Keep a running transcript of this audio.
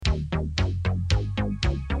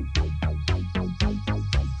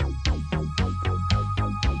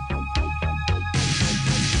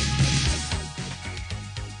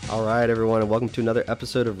All right, everyone, and welcome to another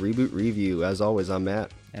episode of Reboot Review. As always, I'm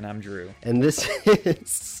Matt. And I'm Drew. And this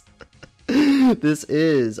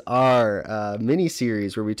is our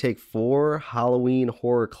mini-series where we take 4 Halloween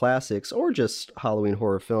horror classics, or just Halloween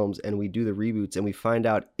horror films, and we do the reboots, and we find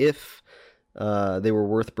out if they were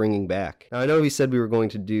worth bringing back. Now, I know we said we were going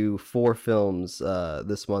to do 4 films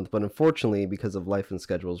this month, but unfortunately, because of life and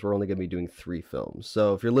schedules, we're only going to be doing 3 films.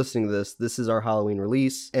 So if you're listening to this, this is our Halloween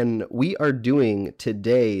release, and we are doing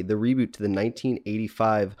today the reboot to the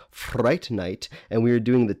 1985 Fright Night, and we are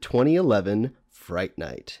doing the 2011 Fright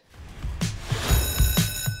Night.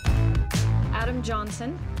 Adam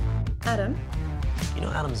Johnson. Adam? You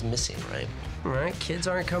know Adam's missing, right? Right? Kids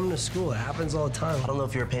aren't coming to school. It happens all the time. I don't know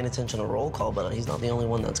if you were paying attention to roll call, but he's not the only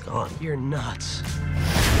one that's gone. You're nuts.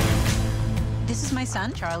 This is my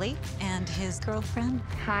son, Charlie, and his girlfriend.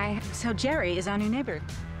 Hi. So Jerry is our new neighbor.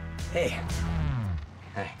 Hey.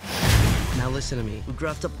 Hey. Now listen to me. We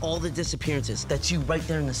graphed up all the disappearances. That's you right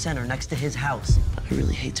there in the center next to his house. I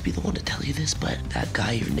really hate to be the one to tell you this, but that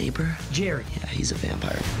guy, your neighbor, Jerry. yeah, he's a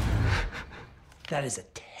vampire. That is a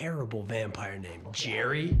terrible vampire name.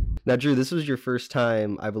 Jerry? Now, Drew, this was your first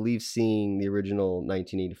time, I believe, seeing the original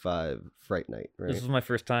 1985 Fright Night, right? This was my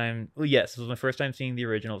first time. Well, yes, this was my first time seeing the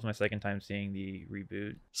original. It was my second time seeing the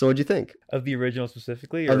reboot. So what'd you think? Of the original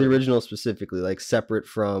specifically? Of the original specifically, like separate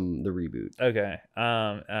from the reboot. Okay.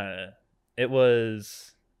 It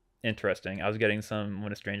was interesting. I was getting some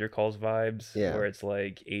When a Stranger Calls vibes, where it's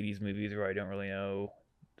like 80s movies where I don't really know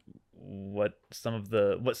what some of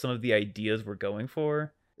the ideas were going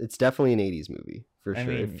for. It's definitely an 80s movie, for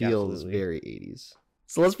sure. It feels absolutely very 80s.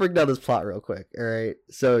 So let's break down this plot real quick, all right?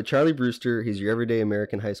 So Charlie Brewster, he's your everyday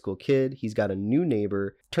American high school kid. He's got a new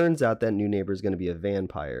neighbor. Turns out that new neighbor is going to be a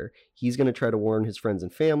vampire. He's going to try to warn his friends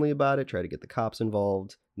and family about it, try to get the cops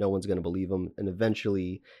involved. No one's going to believe him. And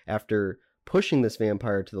eventually, after pushing this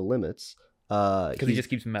vampire to the limits... Because he just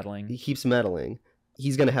keeps meddling. He keeps meddling.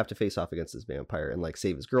 He's going to have to face off against this vampire and like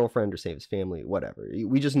save his girlfriend or save his family, whatever.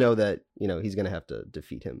 We just know that, you know, he's going to have to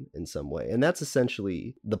defeat him in some way. And that's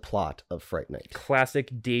essentially the plot of Fright Night. Classic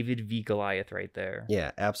David v. Goliath right there.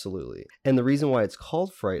 Yeah, absolutely. And the reason why it's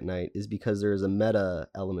called Fright Night is because there is a meta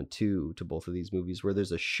element to both of these movies, where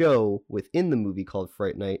there's a show within the movie called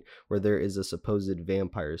Fright Night where there is a supposed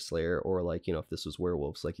vampire slayer, or like, you know, if this was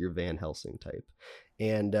werewolves, like your Van Helsing type.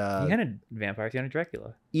 And he kind of vampires, he kind of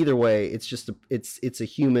Dracula. Either way, it's just it's a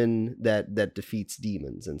human that defeats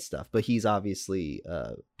demons and stuff. But he's obviously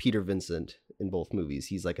Peter Vincent in both movies.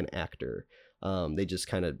 He's like an actor. They just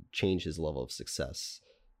kind of change his level of success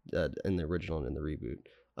in the original and in the reboot.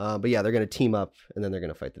 But yeah, they're gonna team up and then they're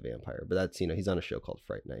gonna fight the vampire. But that's, you know, he's on a show called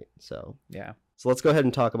Fright Night. So yeah. So let's go ahead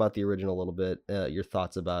and talk about the original a little bit, your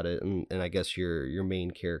thoughts about it, and I guess your main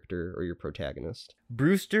character or your protagonist.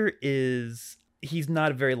 Brewster he's not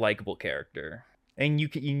a very likable character, and you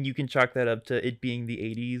can chalk that up to it being the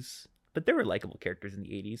 80s, but there were likable characters in the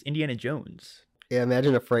 80s. Indiana Jones. Yeah,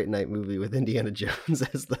 imagine a Fright Night movie with Indiana Jones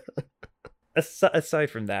as the... Aside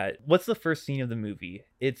from that, what's the first scene of the movie?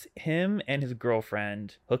 It's him and his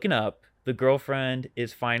girlfriend hooking up. The girlfriend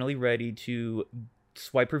is finally ready to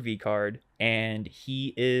swipe her V card, and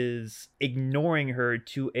he is ignoring her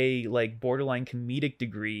to a like borderline comedic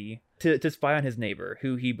degree to spy on his neighbor,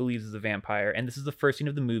 who he believes is a vampire. And this is the first scene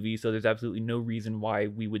of the movie, so there's absolutely no reason why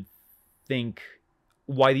the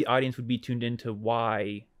audience would be tuned into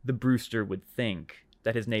why the Brewster would think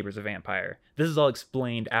that his neighbor's a vampire. This is all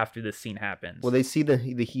explained after this scene happens. Well, they see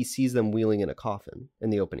he sees them wheeling in a coffin in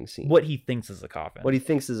the opening scene. What he thinks is a coffin. What he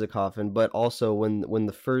thinks is a coffin, but also when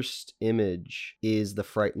the first image is the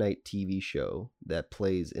Fright Night TV show that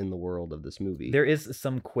plays in the world of this movie. There is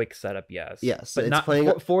some quick setup, yes. Yes, but it's not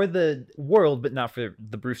playing for the world, but not for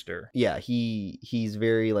the Brewster. Yeah, he's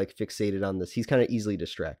very like fixated on this. He's kind of easily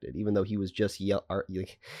distracted, even though he was just yelling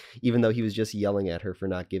at her for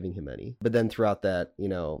not giving him any. But then throughout that, you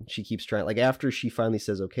know, she keeps trying. Like after she finally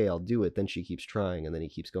says, "Okay, I'll do it," then she keeps trying, and then he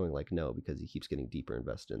keeps going like no, because he keeps getting deeper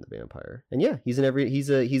invested in the vampire. And yeah, he's an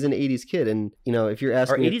 80s kid, and you know, if you're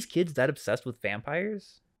asking, are 80s kids that obsessed with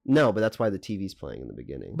vampires? No, but that's why the TV's playing in the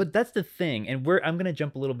beginning. But that's the thing, and I'm gonna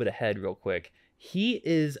jump a little bit ahead real quick. He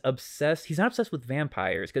is obsessed. He's not obsessed with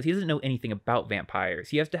vampires because he doesn't know anything about vampires.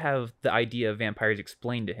 He has to have the idea of vampires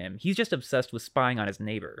explained to him. He's just obsessed with spying on his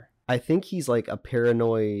neighbor. I think he's like a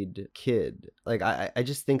paranoid kid. Like I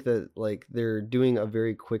just think that like they're doing a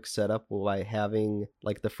very quick setup by having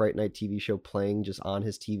like the Fright Night TV show playing just on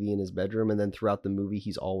his TV in his bedroom, and then throughout the movie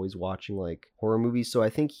he's always watching like horror movies. So I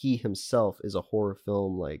think he himself is a horror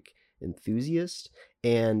film like enthusiast,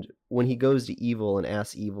 and when he goes to Evil and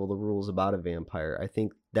asks Evil the rules about a vampire, I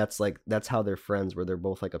think that's how they're friends, where they're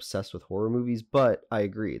both like obsessed with horror movies. But I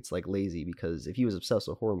agree, it's like lazy, because if he was obsessed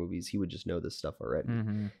with horror movies, he would just know this stuff already.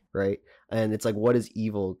 Right? And it's like, what does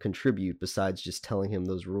evil contribute besides just telling him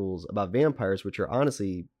those rules about vampires, which are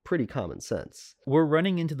honestly pretty common sense? We're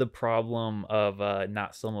running into the problem of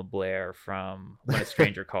Not Selma Blair from When a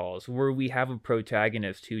Stranger Calls, where we have a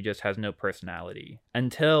protagonist who just has no personality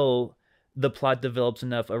until the plot develops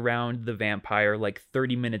enough around the vampire, like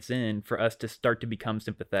 30 minutes in, for us to start to become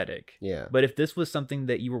sympathetic. Yeah. But if this was something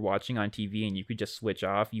that you were watching on TV and you could just switch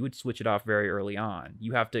off, you would switch it off very early on.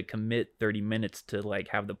 You have to commit 30 minutes to like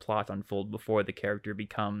have the plot unfold before the character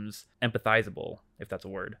becomes empathizable, if that's a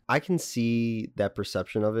word. I can see that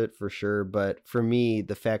perception of it for sure, but for me,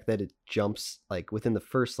 the fact that it jumps like within the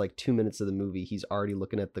first like 2 minutes of the movie, he's already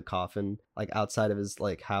looking at the coffin like outside of his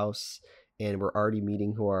like house, and we're already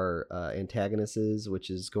meeting who our antagonist is, which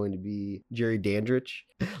is going to be Jerry Dandridge.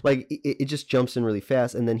 Like it just jumps in really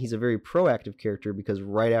fast, and then he's a very proactive character because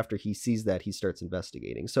right after he sees that, he starts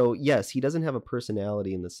investigating. So yes, he doesn't have a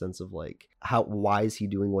personality in the sense of like why is he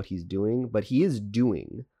doing what he's doing, but he is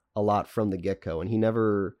doing a lot from the get-go, and he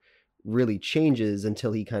never really changes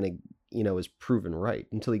until he kind of is proven right,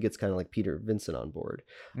 until he gets kind of like Peter Vincent on board.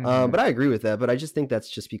 But I agree with that, but I just think that's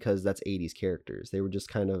just because that's 80s characters. They were just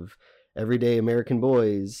kind of everyday American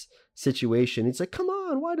boys situation. It's like, come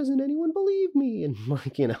on, why doesn't anyone believe me? And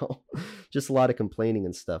like, just a lot of complaining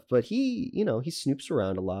and stuff. But he snoops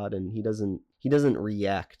around a lot, and he doesn't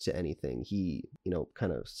react to anything. He,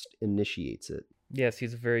 kind of initiates it. Yes,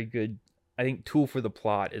 he's a very good, I think, tool for the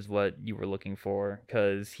plot is what you were looking for,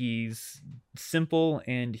 because he's simple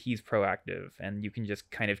and he's proactive, and you can just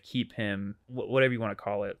kind of keep him, whatever you want to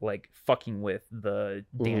call it, like fucking with the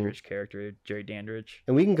Dandridge character, Jerry Dandridge.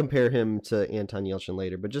 And we can compare him to Anton Yelchin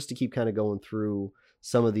later, but just to keep kind of going through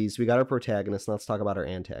some of these, we got our protagonist. Let's talk about our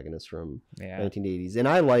antagonist from 1980s. And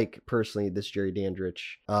I like personally this Jerry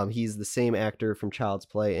Dandridge. He's the same actor from Child's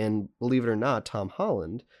Play, and believe it or not, Tom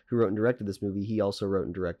Holland, who wrote and directed this movie, he also wrote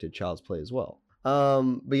and directed Child's Play as well.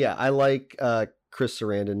 But yeah, I like Chris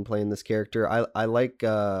Sarandon playing this character. I like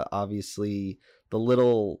obviously the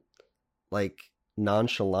little like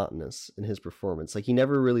nonchalantness in his performance. Like he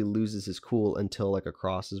never really loses his cool until like a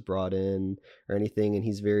cross is brought in or anything, and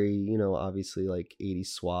he's very obviously like 80s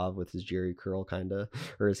suave with his Jerry curl kind of,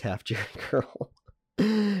 or his half Jerry curl.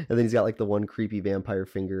 And then he's got like the one creepy vampire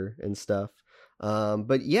finger and stuff.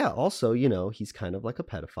 But yeah, also, he's kind of like a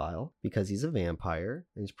pedophile because he's a vampire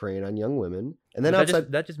and he's preying on young women. And then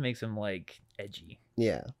that just makes him like edgy.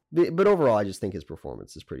 Yeah. But overall, I just think his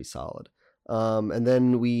performance is pretty solid. And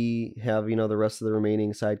then we have, the rest of the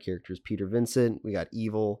remaining side characters. Peter Vincent, we got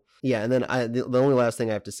Evil. Yeah, and then the only last thing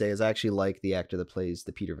I have to say is I actually like the actor that plays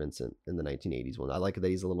the Peter Vincent in the 1980s one. I like that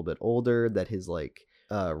he's a little bit older, that his like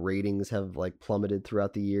ratings have like plummeted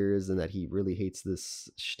throughout the years, and that he really hates this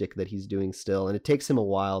shtick that he's doing still. And it takes him a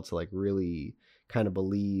while to like really kind of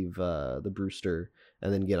believe the Brewster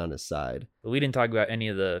and then get on his side. But we didn't talk about any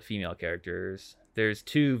of the female characters. There's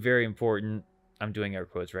two very important, I'm doing air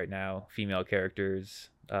quotes right now, female characters.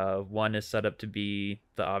 One is set up to be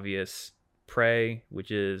the obvious prey,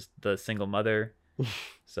 which is the single mother.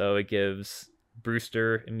 So it gives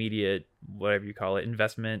Brewster immediate, whatever you call it,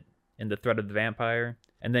 investment in the threat of the vampire.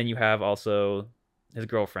 And then you have also his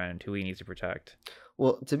girlfriend, who he needs to protect.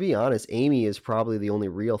 Well, to be honest, Amy is probably the only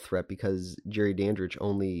real threat because Jerry Dandridge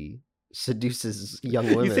only seduces young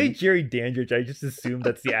women. You say Jerry Dandridge, I just assume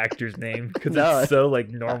that's the actor's name because it's so like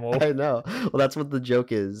normal. I know. Well, that's what the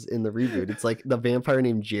joke is in the reboot. It's like the vampire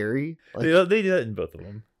named Jerry. Like, they do that in both of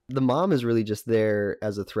them. The mom is really just there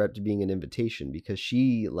as a threat to being an invitation because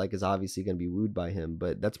she like is obviously going to be wooed by him,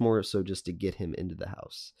 but that's more so just to get him into the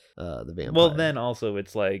house, the vampire. Well, then also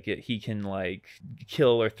it's like he can like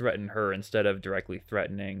kill or threaten her instead of directly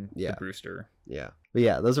threatening the Brewster. Yeah. But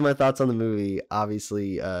yeah, those are my thoughts on the movie.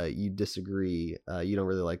 Obviously, you disagree. You don't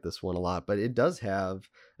really like this one a lot, but it does have,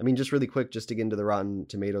 I mean, just really quick, just to get into the Rotten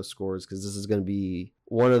Tomatoes scores, because this is going to be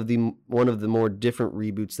one of the more different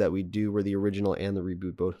reboots that we do, where the original and the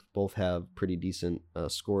reboot both have pretty decent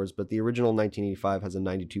scores. But the original 1985 has a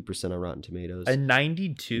 92% on Rotten Tomatoes. A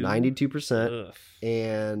 92? 92%. Ugh.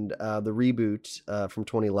 And the reboot from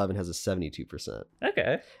 2011 has a 72%.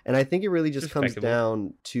 Okay. And I think it really just comes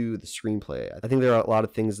down to the screenplay. I think there are a lot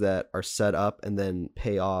of things that are set up and then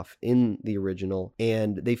pay off in the original,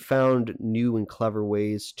 and they found new and clever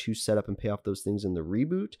ways to set up and pay off those things in the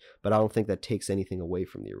reboot, but I don't think that takes anything away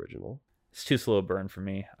from the original. It's too slow a burn for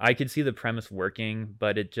me. I could see the premise working,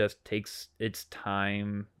 but it just takes its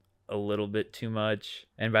time a little bit too much.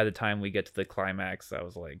 And by the time we get to the climax, I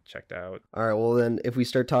was like checked out. All right, well then, if we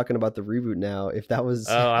start talking about the reboot now, if that was,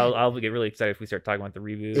 I'll get really excited if we start talking about the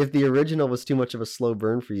reboot. if the original was too much of a slow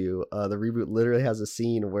burn for you, the reboot literally has a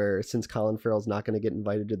scene where, since Colin Farrell's not going to get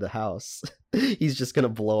invited to the house, he's just going to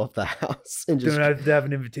blow up the house and just don't have to have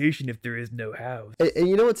an invitation if there is no house. And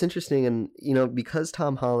you know what's interesting, and you know, because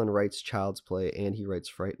Tom Holland writes Child's Play and he writes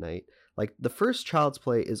Fright Night, like the first Child's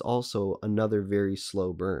Play is also another very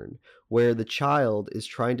slow burn, where the child is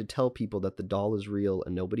trying to tell people that the doll is real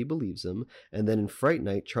and nobody believes him. And then in Fright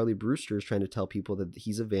Night, Charlie Brewster is trying to tell people that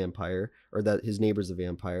he's a vampire, or that his neighbor's a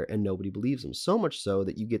vampire, and nobody believes him. So much so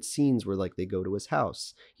that you get scenes where like they go to his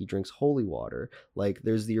house, he drinks holy water. Like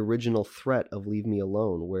there's the original threat of Leave Me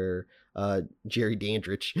Alone, where Jerry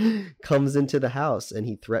Dandridge comes into the house and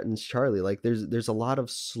he threatens Charlie. Like there's a lot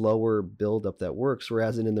of slower buildup that works,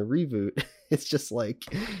 whereas in the reboot, it's just like,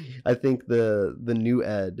 I think the new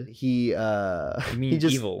Ed, You mean he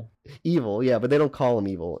just evil? Yeah, but they don't call him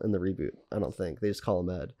evil in the reboot. I don't think they just call him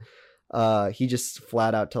Ed. He just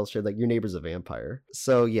flat out tells Charlie like, your neighbor's a vampire.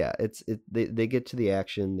 So yeah, they get to the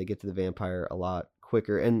action, they get to the vampire a lot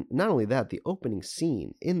quicker. And not only that, the opening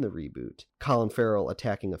scene in the reboot, Colin Farrell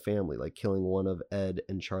attacking a family, like killing one of Ed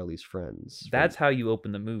and Charlie's friends. That's how you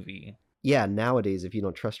open the movie. Yeah, nowadays, if you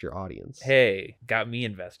don't trust your audience. Hey, got me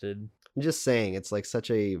invested. I'm just saying, it's like such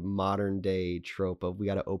a modern day trope of we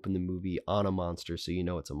got to open the movie on a monster so you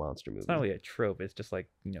know it's a monster movie. It's not really a trope, it's just like,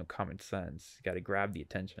 common sense. You got to grab the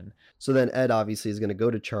attention. So then Ed obviously is going to go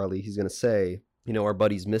to Charlie. He's going to say, our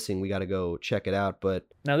buddy's missing. We got to go check it out. But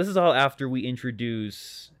now this is all after we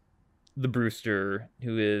introduce the Brewster,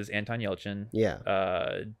 who is Anton Yelchin.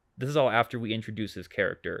 Yeah. This is all after we introduce his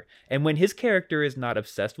character. And when his character is not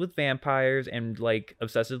obsessed with vampires and like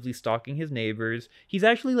obsessively stalking his neighbors, he's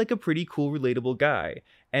actually like a pretty cool, relatable guy.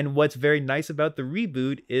 And what's very nice about the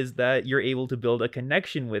reboot is that you're able to build a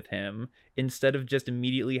connection with him instead of just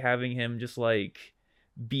immediately having him just like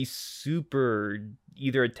be super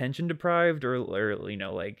either attention deprived or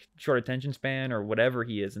like short attention span or whatever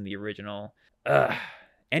he is in the original.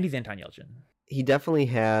 And he's Anton Yelchin. He definitely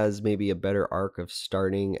has maybe a better arc of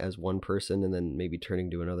starting as one person and then maybe turning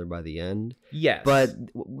to another by the end. Yes. But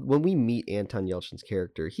when we meet Anton Yelchin's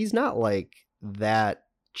character, he's not like that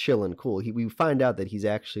chill and cool. We find out that he's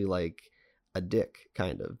actually like a dick,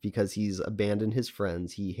 kind of, because he's abandoned his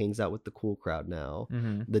friends. He hangs out with the cool crowd now,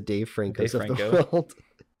 the Dave Francos of the world.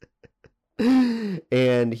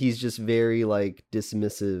 And he's just very like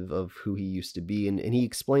dismissive of who he used to be, and he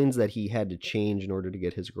explains that he had to change in order to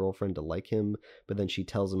get his girlfriend to like him, but then she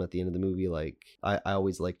tells him at the end of the movie like, I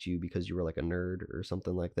always liked you because you were like a nerd or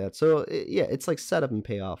something like that. So yeah, it's like set up and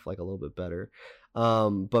pay off like a little bit better,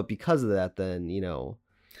 but because of that, then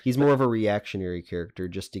he's more of a reactionary character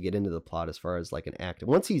just to get into the plot as far as like an active.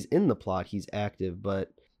 Once he's in the plot, he's active,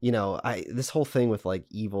 but this whole thing with like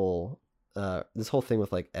evil, this whole thing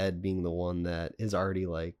with like Ed being the one that has already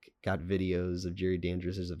like got videos of Jerry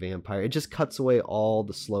Dandridge as a vampire, it just cuts away all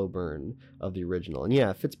the slow burn of the original. And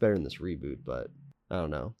yeah, it fits better in this reboot, but I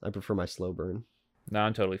don't know, I prefer my slow burn. No,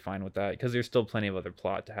 I'm totally fine with that because there's still plenty of other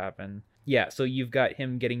plot to happen. Yeah, so you've got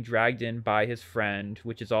him getting dragged in by his friend,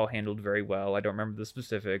 which is all handled very well. I don't remember the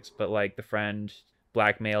specifics, but like the friend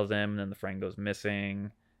blackmails him and then the friend goes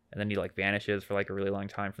missing. And then he like vanishes for like a really long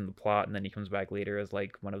time from the plot, and then he comes back later as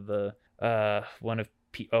like one of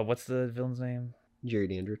what's the villain's name? Jerry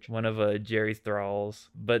Dandridge. One of Jerry's thralls.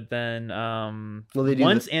 But then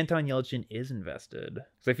once Anton Yelchin is invested,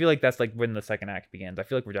 so I feel like that's like when the second act begins. I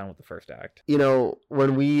feel like we're done with the first act.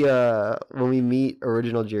 When we meet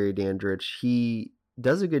original Jerry Dandridge, he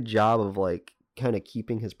does a good job of like kind of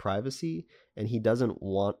keeping his privacy, and he doesn't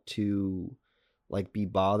want to like be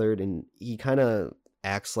bothered, and he kind of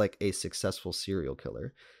acts like a successful serial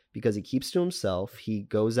killer because he keeps to himself. He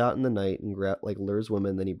goes out in the night and lures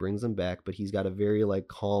women, then he brings them back, but he's got a very like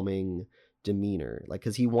calming demeanor, like,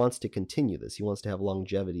 because he wants to continue this. He wants to have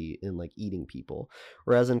longevity in like eating people,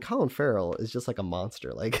 whereas in Colin Farrell is just like a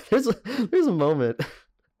monster. Like there's a moment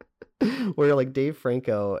where like Dave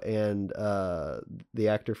Franco and the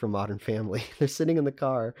actor from Modern Family, they're sitting in the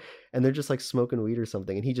car and they're just like smoking weed or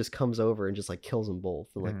something, and he just comes over and just like kills them both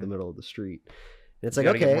in like the middle of the street. And it's like,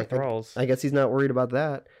 okay, I guess he's not worried about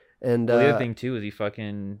that. And the other thing too is he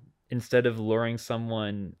fucking, instead of luring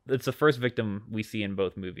someone, it's the first victim we see in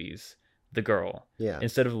both movies, the girl. Yeah.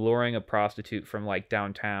 Instead of luring a prostitute from like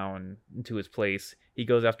downtown to his place, he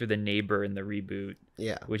goes after the neighbor in the reboot.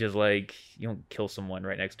 Yeah. Which is like, you don't kill someone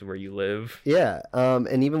right next to where you live. Yeah.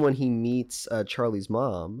 And even when he meets Charlie's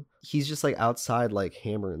mom, he's just like outside, like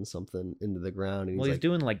hammering something into the ground, and Well, he's like,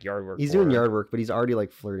 doing like yard work. he's for doing her. yard work, but he's already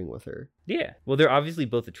like flirting with her. Yeah. Well, they're obviously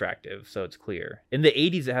both attractive, so it's clear. In the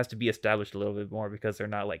 80s, it has to be established a little bit more because they're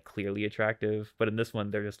not like clearly attractive. But in this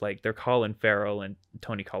one, they're just like, they're Colin Farrell and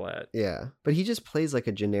Toni Collette. Yeah, but he just plays like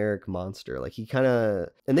a generic monster. Like he kind of,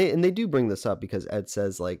 and they do bring this up because Ed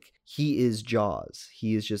says like he is Jaws.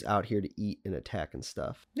 He is just out here to eat and attack and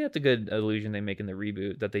stuff. Yeah, it's a good illusion they make in the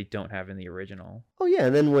reboot that they don't have in the original. Oh yeah,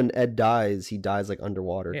 and then when Ed dies, he dies like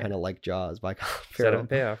underwater, Yeah. kind of like Jaws by Colin Set up Farrell. and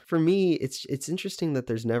payoff. For me, it's interesting that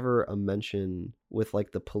there's never a mention with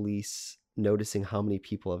like the police noticing how many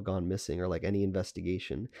people have gone missing or like any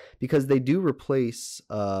investigation, because they do replace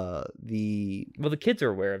the Well, the kids are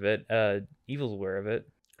aware of it. Evil's aware of it.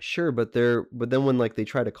 sure, but then when like they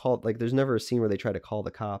try to call, like there's never a scene where they try to call the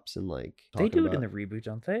cops and like They talk do it in about- the reboot,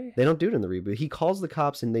 don't they? They don't do it in the reboot. He calls the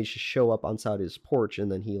cops and they just show up outside his porch,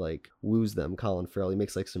 and then he like woos them. Colin Farrell. He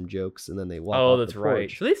makes like some jokes, and then they walk. Oh, off that's the right.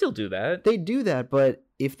 porch. So they still do that. They do that, but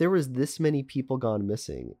if there was this many people gone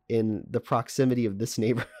missing in the proximity of this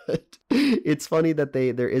neighborhood, it's funny that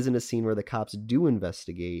there isn't a scene where the cops do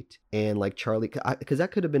investigate and like Charlie, because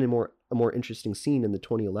that could have been a more interesting scene in the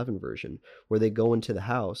 2011 version where they go into the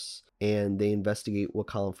house and they investigate what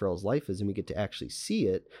Colin Farrell's life is, and we get to actually see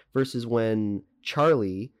it, versus when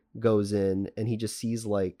Charlie goes in and he just sees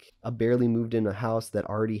like a barely moved in a house that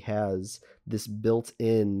already has this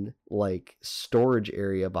built-in like storage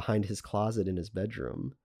area behind his closet in his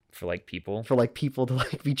bedroom For like people. for like people to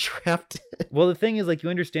like be trapped in. Well, the thing is, like, you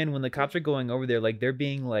understand when the cops are going over there, like they're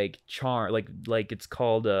being like like it's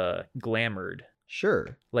called glamored.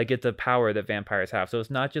 Sure. Like it's a power that vampires have. So it's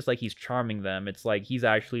not just like he's charming them. It's like he's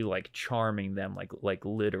actually like charming them, like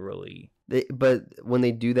literally. But when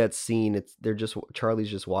they do that scene, Charlie's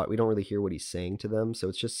just we don't really hear what he's saying to them, so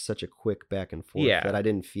it's just such a quick back and forth Yeah. that I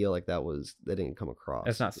didn't feel like that didn't come across.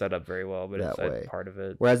 It's not set up very well, but it's that way. a part of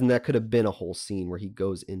it. Whereas that could have been a whole scene where he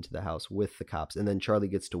goes into the house with the cops, and then Charlie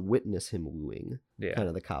gets to witness him wooing Yeah. kind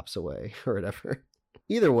of the cops away or whatever.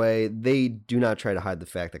 Either way, they do not try to hide the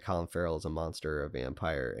fact that Colin Farrell is a monster, a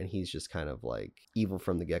vampire, and he's just kind of like evil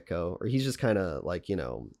from the get-go, or he's just kind of like,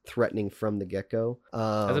 threatening from the get-go.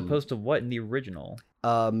 As opposed to what in the original?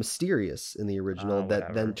 Mysterious in the original that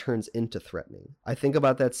whatever. then turns into threatening. I think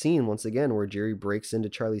about that scene once again where Jerry breaks into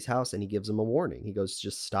Charlie's house and he gives him a warning. He goes,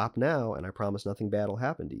 just stop now and I promise nothing bad will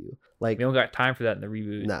happen to you. Like, We don't got time for that in the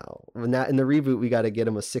reboot. no, not in the reboot. We got to get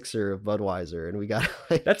him a sixer of Budweiser, and we got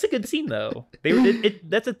like, That's a good scene though.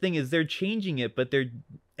 That's the thing, is they're changing it, but they're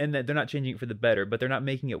not changing it for the better, but they're not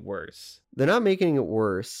making it worse. they're not making it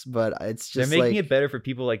worse, but it's just They're making like, it better for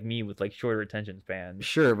people like me with like shorter attention spans.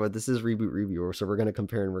 sure, but this is reboot reviewer, so we're going to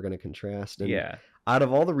compare and we're going to contrast. And Yeah, out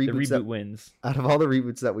of all the the reboots reboot wins. out of all the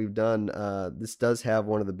reboots that we've done, this does have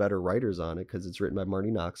one of the better writers on it because it's written by Marty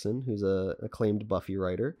Noxon, who's a acclaimed Buffy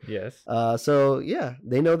writer. Yes. So yeah,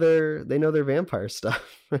 they know their vampire stuff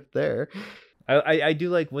right there. I do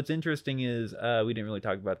like, what's interesting is we didn't really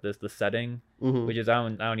talk about this, the setting, Mhm. which is I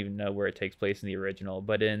don't even know where it takes place in the original,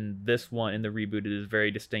 but in this one, in the reboot, it is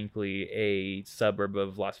very distinctly a suburb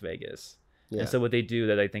of Las Vegas. Yeah. And so what they do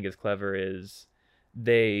that I think is clever is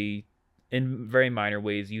they, in very minor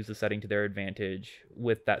ways, use the setting to their advantage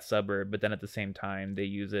with that suburb, but then at the same time they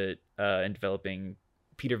use it in developing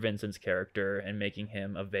Peter Vincent's character and making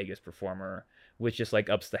him a Vegas performer, which just like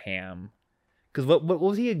ups the ham. Because what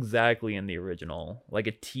was he exactly in the original? Like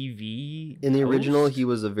a TV In the original, host? he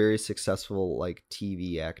was a very successful like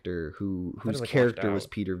TV actor thought it whose was, like, character washed was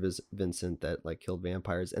out. Peter Vincent that like killed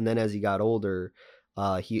vampires. And then as he got older,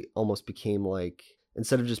 he almost became like,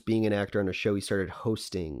 instead of just being an actor on a show, he started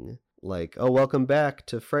hosting like, oh, welcome back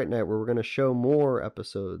to Fright Night, where we're going to show more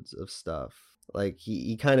episodes of stuff. Like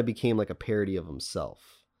he kind of became like a parody of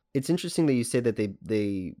himself. It's interesting that you say that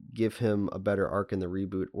they give him a better arc in the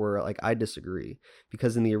reboot, or like I disagree,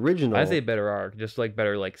 because in the original, I say better arc, just like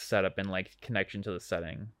better like setup and like connection to the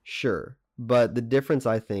setting. sure, but the difference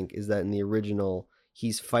I think is that in the original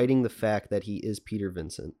he's fighting the fact that he is Peter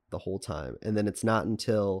Vincent the whole time, and then it's not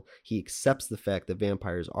until he accepts the fact that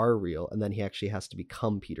vampires are real, and then he actually has to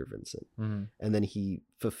become Peter Vincent, and then he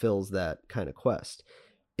fulfills that kind of quest.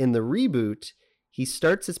 In the reboot, he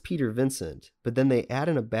starts as Peter Vincent, but then they add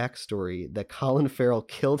in a backstory that Colin Farrell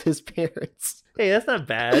killed his parents. Hey, that's not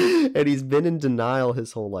bad. And he's been in denial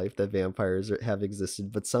his whole life that vampires have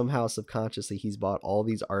existed, but somehow subconsciously he's bought all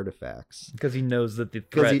these artifacts. Because he knows that the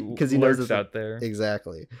 'Cause threat he- 'cause he knows lurks that the- out there.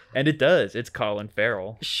 Exactly. And it does. It's Colin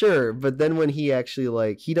Farrell. Sure, but then when he actually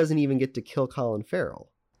like, he doesn't even get to kill Colin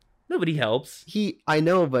Farrell. Nobody helps. I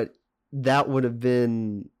know, but that would have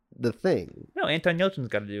been the thing. No, Anton Yelchin's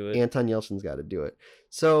got to do it. Anton Yelchin's got to do it.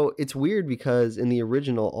 So it's weird because in the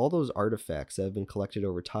original, all those artifacts that have been collected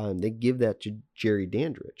over time, they give that to Jerry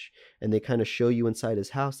Dandridge, and they kind of show you inside his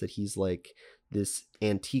house that he's like this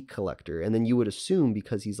antique collector. And then you would assume,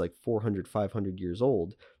 because he's like 400, 500 years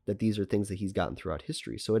old, that these are things that he's gotten throughout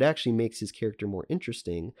history. So it actually makes his character more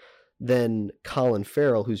interesting than Colin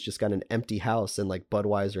Farrell, who's just got an empty house and like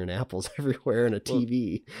Budweiser and apples everywhere and a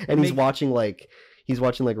TV. And he's watching like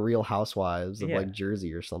Real Housewives of like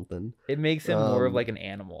Jersey or something. It makes him more of like an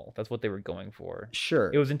animal. That's what they were going for. Sure.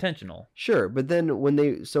 It was intentional. Sure. But then when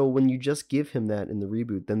you just give him that in the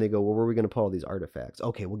reboot, then they go, well, where are we going to put all these artifacts?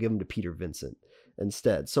 Okay, we'll give him to Peter Vincent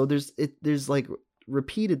instead. So there's like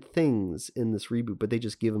repeated things in this reboot, but they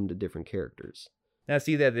just give them to different characters. Now,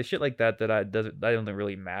 see that the shit like that I don't think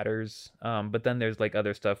really matters. But then there's like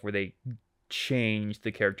other stuff where they change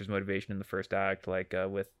the character's motivation in the first act, like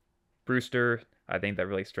with Brewster. I think that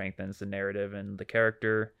really strengthens the narrative and the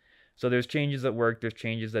character. So there's changes that work. There's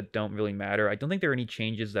changes that don't really matter. I don't think there are any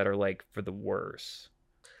changes that are like for the worse.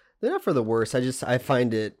 They're not for the worse. I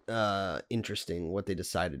find it interesting what they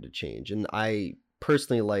decided to change, and I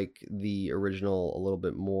personally like the original a little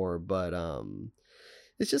bit more, but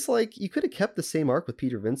it's just like you could have kept the same arc with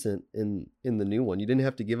Peter Vincent in the new one. You didn't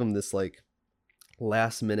have to give him this like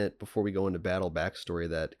last minute before we go into battle backstory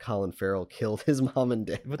that Colin Farrell killed his mom and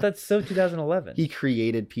dad. But that's so 2011. He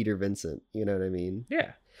created Peter Vincent, you know what I mean?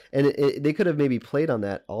 Yeah. And they could have maybe played on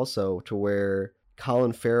that also, to where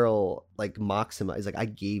Colin Farrell like mocks him. He's like, I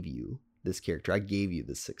gave you this character. I gave you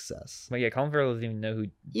this success. But yeah, Colin Farrell doesn't even know who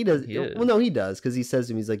he does. He is. Well, no, he does, because he says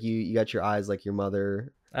to him, he's like, you got your eyes like your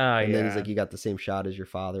mother. And then he's like, you got the same shot as your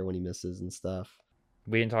father when he misses and stuff.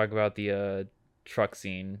 We didn't talk about the truck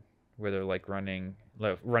scene where they're like running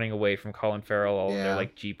away from Colin Farrell in their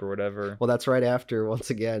like Jeep or whatever. Well, that's right after, once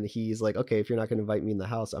again, he's like, okay, if you're not going to invite me in the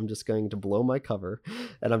house, I'm just going to blow my cover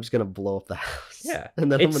and I'm just going to blow up the house. Yeah.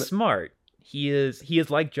 And then it's smart. He is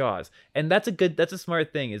like Jaws. And that's a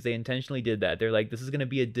smart thing, is they intentionally did that. They're like, this is going to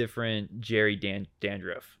be a different Jerry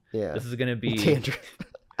Dandruff. Yeah. This is going to be Dandruff.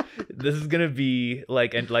 This is gonna be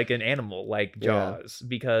like an animal, like Jaws,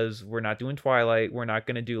 because we're not doing Twilight. We're not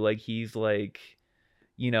gonna do like he's like,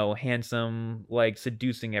 handsome, like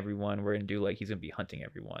seducing everyone. We're gonna do like he's gonna be hunting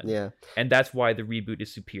everyone. Yeah, and that's why the reboot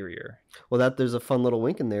is superior. Well, there's a fun little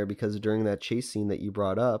wink in there, because during that chase scene that you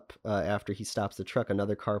brought up, after he stops the truck,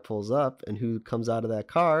 another car pulls up, and who comes out of that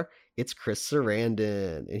car? It's Chris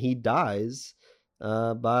Sarandon, and he dies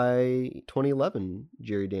by 2011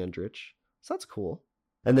 Jerry Dandridge. So that's cool.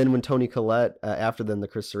 And then when Toni Collette, after the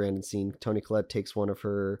Chris Sarandon scene, Toni Collette takes one of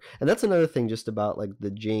her, and that's another thing just about like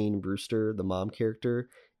the Jane Brewster, the mom character.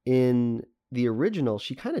 In the original,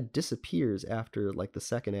 she kind of disappears after like the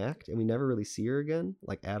second act, and we never really see her again,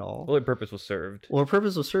 like at all. Well, her purpose was served.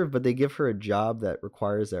 But they give her a job that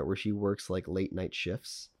requires that, where she works like late night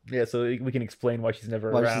shifts. Yeah, so we can explain why she's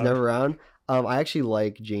never around. I actually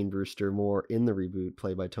like Jane Brewster more in the reboot,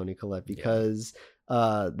 played by Toni Collette, because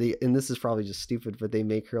and this is probably just stupid, but they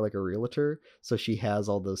make her like a realtor, so she has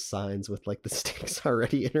all those signs with like the stakes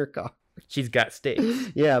already in her car. She's got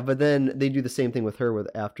stakes. Yeah, but then they do the same thing with her. With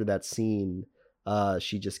after that scene,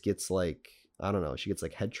 she just gets like, I don't know, she gets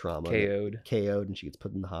like head trauma, KO'd, and she gets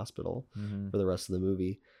put in the hospital for the rest of the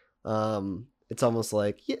movie. It's almost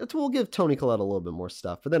like, we'll give Toni Collette a little bit more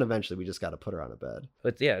stuff, but then eventually we just got to put her on a bed.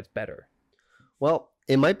 But yeah, it's better. Well,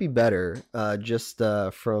 it might be better just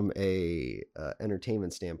from a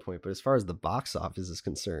entertainment standpoint, but as far as the box office is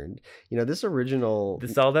concerned, this original...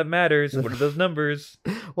 This is all that matters. What are those numbers?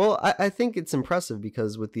 Well, I think it's impressive,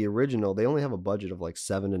 because with the original, they only have a budget of like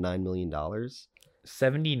 $7 to $9 million.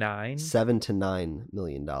 79? $7 to $9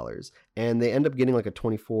 million. And they end up getting like a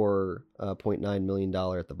 $24.9 million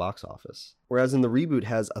at the box office. Whereas in the reboot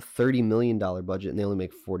has a $30 million budget, and they only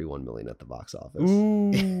make $41 million at the box office.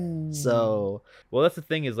 Ooh. So, well, that's the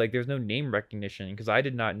thing, is like there's no name recognition, because I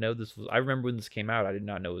did not know this was. I remember when this came out, I did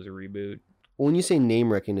not know it was a reboot. When you say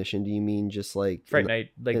name recognition, do you mean just like Fright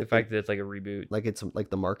Night, like the fact that it's like a reboot, like it's like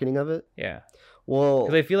the marketing of it? Yeah. Well,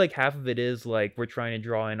 because I feel like half of it is like we're trying to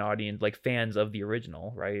draw an audience, like fans of the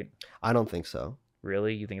original, right? I don't think so.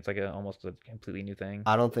 Really? You think it's like almost a completely new thing?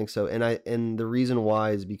 I don't think so. And the reason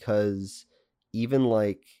why is because even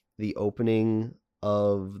like the opening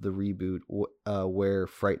of the reboot, where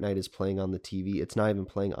Fright Night is playing on the TV, it's not even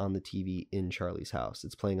playing on the TV in Charlie's house.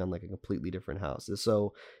 It's playing on like a completely different house.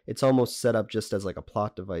 So it's almost set up just as like a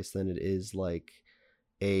plot device than it is like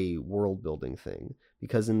a world building thing.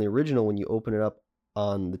 Because in the original, when you open it up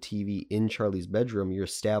on the TV in Charlie's bedroom, you're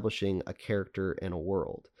establishing a character and a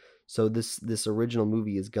world. So this original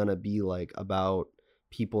movie is gonna be like about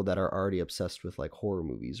people that are already obsessed with like horror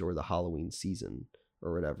movies or the Halloween season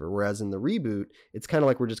or whatever. Whereas in the reboot, it's kind of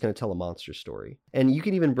like we're just going to tell a monster story. And you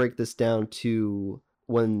can even break this down to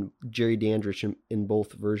when Jerry Dandridge in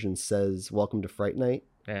both versions says, "Welcome to Fright Night."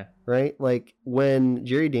 Yeah. Right? Like when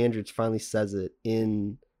Jerry Dandridge finally says it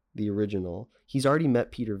in the original, he's already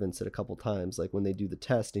met Peter Vincent a couple times, like when they do the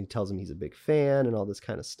test and he tells him he's a big fan and all this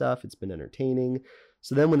kind of stuff. It's been entertaining.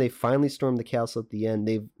 So then when they finally storm the castle at the end,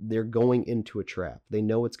 they're going into a trap. They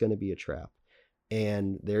know it's going to be a trap.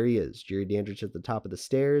 And there he is, Jerry Dandridge at the top of the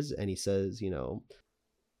stairs, and he says, you know,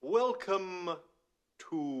 "Welcome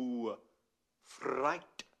to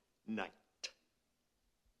Fright Night."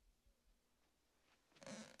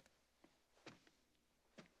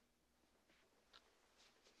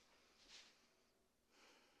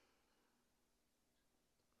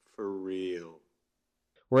 For real.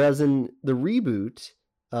 Whereas in the reboot,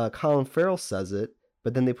 Colin Farrell says it,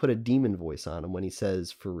 but then they put a demon voice on him when he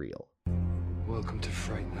says, "For real." Welcome to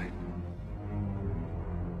Fright Night.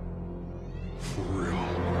 For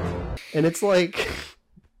real. And it's like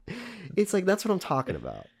that's what I'm talking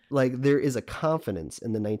about. Like there is a confidence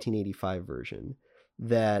in the 1985 version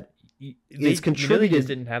that is contributed. They just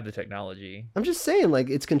didn't have the technology. I'm just saying, like,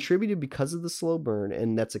 it's contributed because of the slow burn,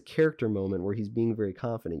 and that's a character moment where he's being very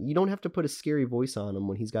confident. You don't have to put a scary voice on him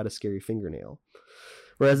when he's got a scary fingernail.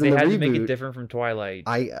 Whereas they in the had reboot, to make it different from Twilight.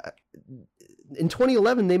 In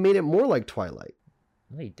 2011, they made it more like Twilight.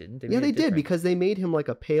 No, they didn't. They did, because they made him like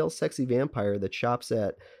a pale, sexy vampire that shops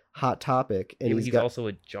at Hot Topic, and he's also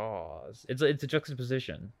a Jaws. It's a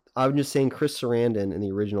juxtaposition. I'm just saying, Chris Sarandon in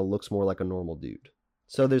the original looks more like a normal dude.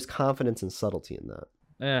 So there's confidence and subtlety in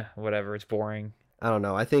that. Whatever. It's boring. I don't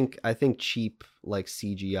know. I think cheap like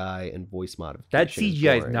CGI and voice modification. That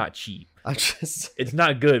CGI is not cheap. It's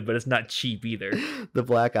not good, but it's not cheap either. The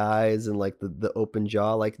black eyes and like the open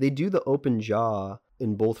jaw, like they do the open jaw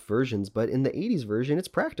in both versions, but in the 80s version, it's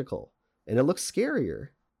practical and it looks scarier.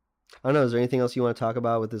 I don't know. Is there anything else you want to talk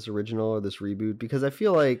about with this original or this reboot? Because I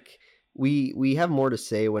feel like we have more to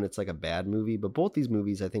say when it's like a bad movie, but both these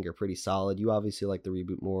movies I think are pretty solid. You obviously like the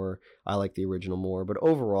reboot more. I like the original more, but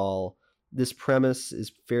overall, this premise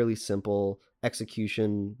is fairly simple.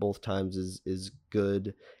 Execution both times is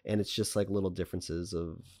good, and it's just like little differences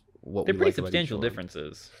of what they're we pretty like about substantial each one.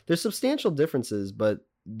 differences. There's substantial differences, but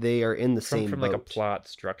they are in the same from boat. Like a plot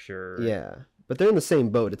structure. Yeah, but they're in the same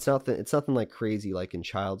boat. It's nothing like crazy like in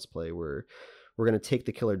Child's Play where we're going to take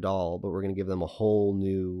the killer doll, but we're going to give them a whole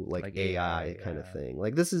new like AI kind of thing.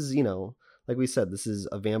 Like this is, you know, like we said, this is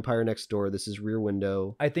a Vampire Next Door. This is Rear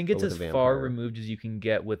Window. I think it's as far removed as you can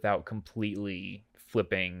get without completely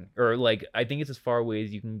flipping, or like I think it's as far away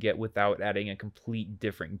as you can get without adding a complete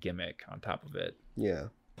different gimmick on top of it. Yeah.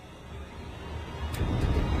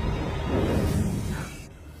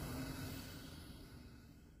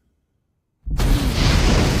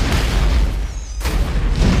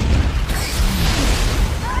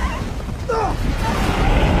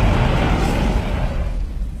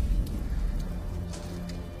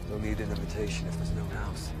 If there's no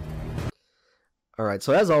house. All right,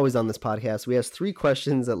 so as always on this podcast, we ask 3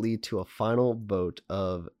 questions that lead to a final vote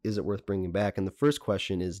of is it worth bringing back? And the first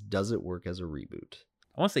question is, does it work as a reboot?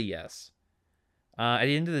 I want to say yes. At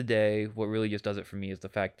the end of the day, what really just does it for me is the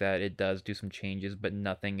fact that it does do some changes, but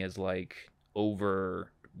nothing is like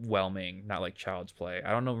overwhelming, not like Child's Play.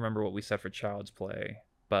 I don't remember what we said for Child's Play,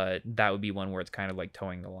 but that would be one where it's kind of like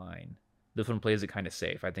towing the line. This one plays it kind of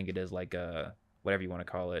safe. I think it is like a, whatever you want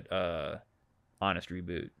to call it, honest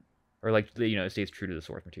reboot, or like, you know, it stays true to the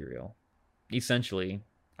source material. Essentially,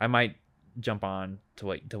 I might jump on to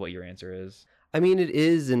what your answer is. I mean, it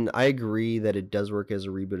is, and I agree that it does work as a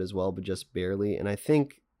reboot as well, but just barely. And I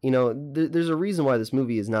think, you know, there's a reason why this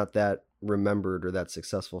movie is not that remembered or that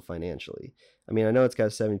successful financially. I mean, I know it's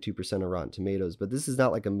got 72% of Rotten Tomatoes, but this is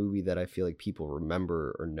not like a movie that I feel like people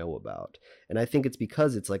remember or know about. And I think it's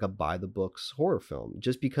because it's like a by-the-books horror film.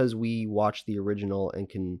 Just because we watch the original and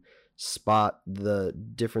can spot the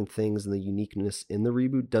different things and the uniqueness in the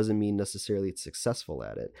reboot doesn't mean necessarily it's successful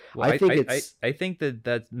at it. Well, I think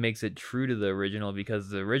that makes it true to the original, because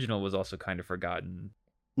the original was also kind of forgotten.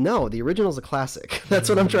 No, the original is a classic. That's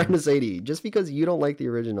what I'm trying to say to you. Just because you don't like the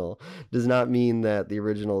original does not mean that the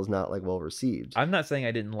original is not like well received. I'm not saying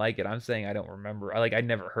I didn't like it. I'm saying I don't remember. I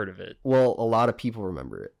never heard of it. Well, a lot of people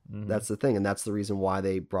remember it. Mm-hmm. That's the thing, and that's the reason why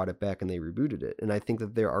they brought it back and they rebooted it. And I think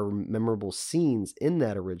that there are memorable scenes in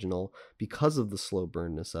that original because of the slow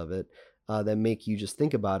burnness of it that make you just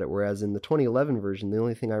think about it. Whereas in the 2011 version, the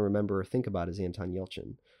only thing I remember or think about is Anton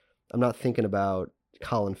Yelchin. I'm not thinking about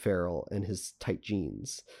Colin Farrell and his tight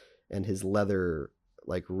jeans and his leather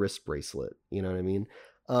like wrist bracelet, you know what I mean?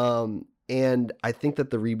 And I think that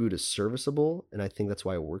the reboot is serviceable, and I think that's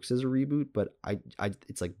why it works as a reboot, but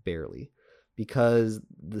it's like barely. Because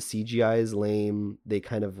the CGI is lame, they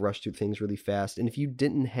kind of rush through things really fast. And if you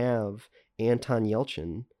didn't have Anton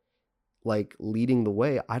Yelchin like leading the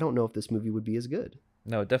way, I don't know if this movie would be as good.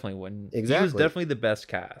 No, it definitely wouldn't. Exactly. He was definitely the best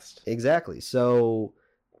cast. Exactly. So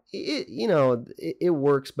it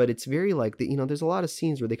works, but it's very like there's a lot of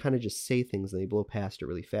scenes where they kind of just say things and they blow past it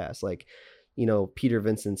really fast. Like, Peter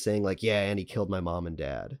Vincent saying like, yeah, and he killed my mom and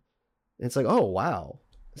dad. And it's like, oh, wow.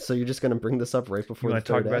 So you're just going to bring this up right before you the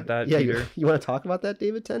third act? You want to talk about that, Yeah, Peter? you want to talk about that,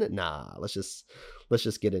 David Tennant? Nah, let's just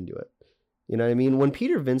get into it. You know what I mean? When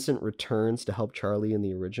Peter Vincent returns to help Charlie in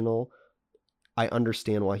the original, I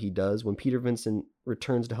understand why he does. When Peter Vincent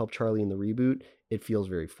returns to help Charlie in the reboot, it feels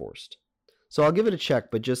very forced. So I'll give it a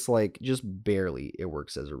check, but just barely it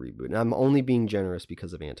works as a reboot. And I'm only being generous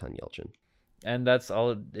because of Anton Yelchin. And that's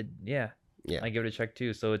all. Yeah. Yeah. I give it a check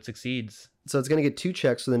too. So it succeeds. So it's going to get 2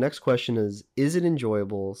 checks. So the next question is it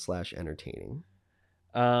enjoyable / entertaining?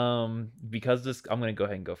 Because this, I'm going to go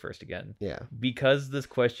ahead and go first again. Yeah. Because this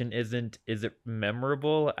question is it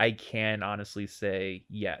memorable? I can honestly say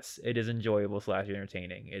yes, it is enjoyable /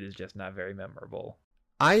 entertaining. It is just not very memorable.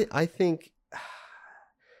 I think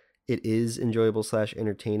it is enjoyable /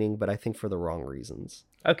 entertaining, but I think for the wrong reasons.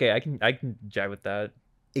 Okay, I can jive with that.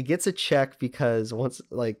 It gets a check because once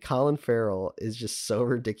like Colin Farrell is just so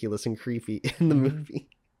ridiculous and creepy in the movie.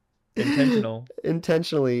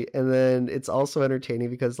 Intentionally, and then it's also entertaining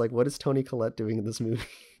because like what is Toni Collette doing in this movie?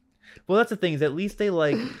 Well, that's the thing, is at least they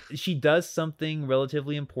she does something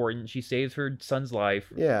relatively important. She saves her son's life.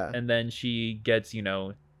 Yeah. And then she gets,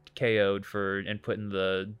 KO'd and put in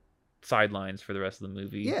the sidelines for the rest of the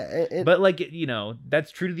movie. Yeah. But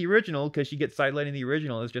that's true to the original because she gets sidelined in the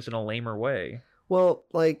original. It's just in a lamer way. Well,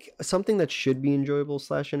 like something that should be enjoyable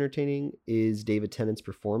 / entertaining is David Tennant's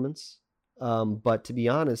performance. But to be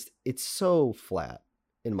honest, it's so flat,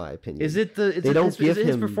 in my opinion. Is it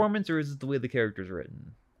his performance, or is it the way the character's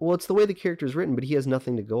written? Well, it's the way the character's written, but he has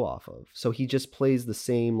nothing to go off of. So he just plays the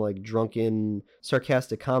same like drunken,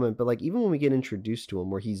 sarcastic comment. But like even when we get introduced to him,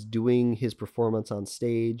 where he's doing his performance on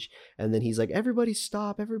stage, and then he's like, everybody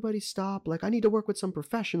stop. Like, I need to work with some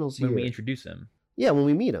professionals here. When we introduce him. Yeah, when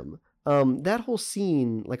we meet him. That whole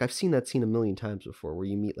scene, like I've seen that scene a million times before, where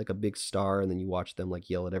you meet like a big star and then you watch them like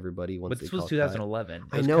yell at everybody once. But this was 2011.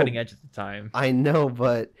 It was cutting edge at the time. I know,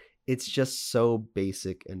 but it's just so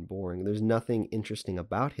basic and boring. There's nothing interesting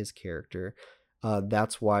about his character.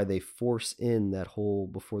 That's why they force in that whole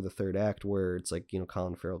before the third act where it's like,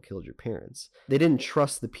 Colin Farrell killed your parents. They didn't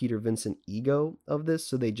trust the Peter Vincent ego of this,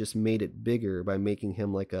 so they just made it bigger by making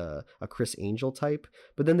him like a Chris Angel type.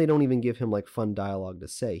 But then they don't even give him like fun dialogue to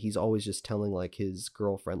say. He's always just telling like his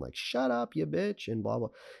girlfriend like, shut up, you bitch, and blah, blah.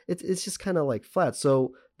 It's just kind of like flat.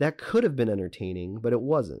 So that could have been entertaining, but it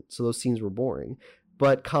wasn't. So those scenes were boring.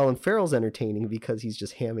 But Colin Farrell's entertaining because he's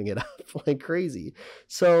just hamming it up like crazy.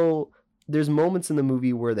 So there's moments in the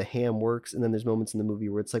movie where the ham works, and then there's moments in the movie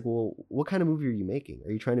where it's like, well, what kind of movie are you making?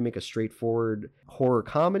 Are you trying to make a straightforward horror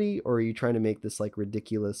comedy, or are you trying to make this like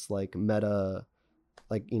ridiculous like meta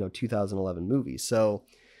like 2011 movie? So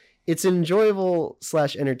it's enjoyable /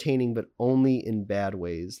 entertaining, but only in bad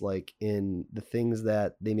ways, like in the things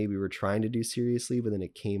that they maybe were trying to do seriously, but then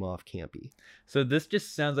it came off campy. So this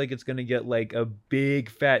just sounds like it's going to get like a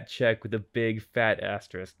big fat check with a big fat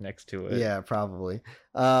asterisk next to it. Yeah, probably.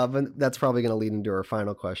 But that's probably going to lead into our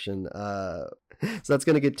final question. So that's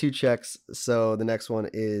going to get 2 checks. So the next one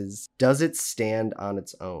is, does it stand on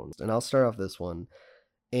its own? And I'll start off this one.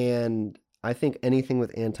 And I think anything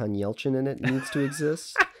with Anton Yelchin in it needs to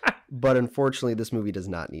exist. But unfortunately, this movie does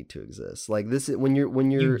not need to exist. Like this, when you're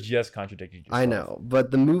you just contradicted yourself. I know,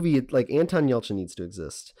 but the movie, like Anton Yelchin needs to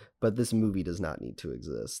exist, but this movie does not need to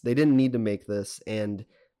exist. They didn't need to make this, and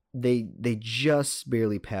they just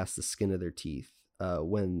barely passed the skin of their teeth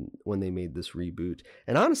when they made this reboot.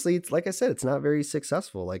 And honestly, it's like I said, it's not very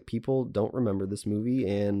successful. Like people don't remember this movie,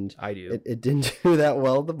 and I do. It didn't do that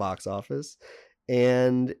well at the box office.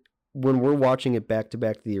 And when we're watching it back to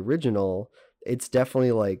the original, it's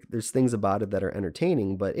definitely like there's things about it that are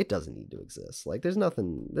entertaining, but it doesn't need to exist. Like there's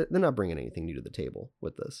nothing, they're not bringing anything new to the table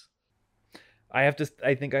with this. I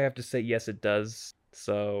think I have to say yes, it does.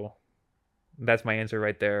 So that's my answer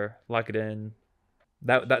right there. Lock it in.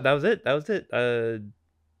 That was it. That was it.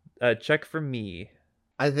 A check from me.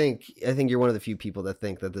 I think you're one of the few people that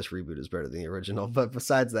think that this reboot is better than the original. But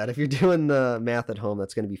besides that, if you're doing the math at home,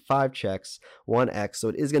 that's going to be 5 checks, 1 X. So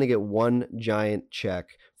it is going to get 1 giant check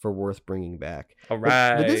for worth bringing back. All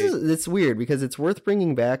right. But it's weird because it's worth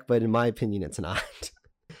bringing back, but in my opinion, it's not.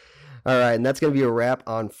 All right, and that's going to be a wrap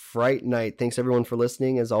on Fright Night. Thanks, everyone, for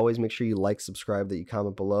listening. As always, make sure you like, subscribe, that you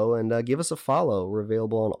comment below, and give us a follow. We're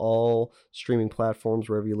available on all streaming platforms,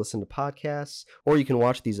 wherever you listen to podcasts, or you can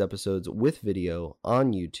watch these episodes with video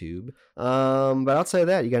on YouTube. But outside of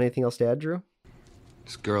that, you got anything else to add, Drew?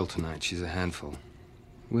 This girl tonight, she's a handful.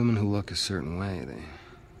 Women who look a certain way,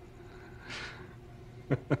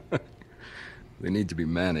 they need to be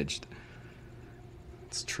managed.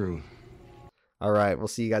 It's true. All right, we'll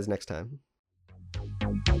see you guys next time.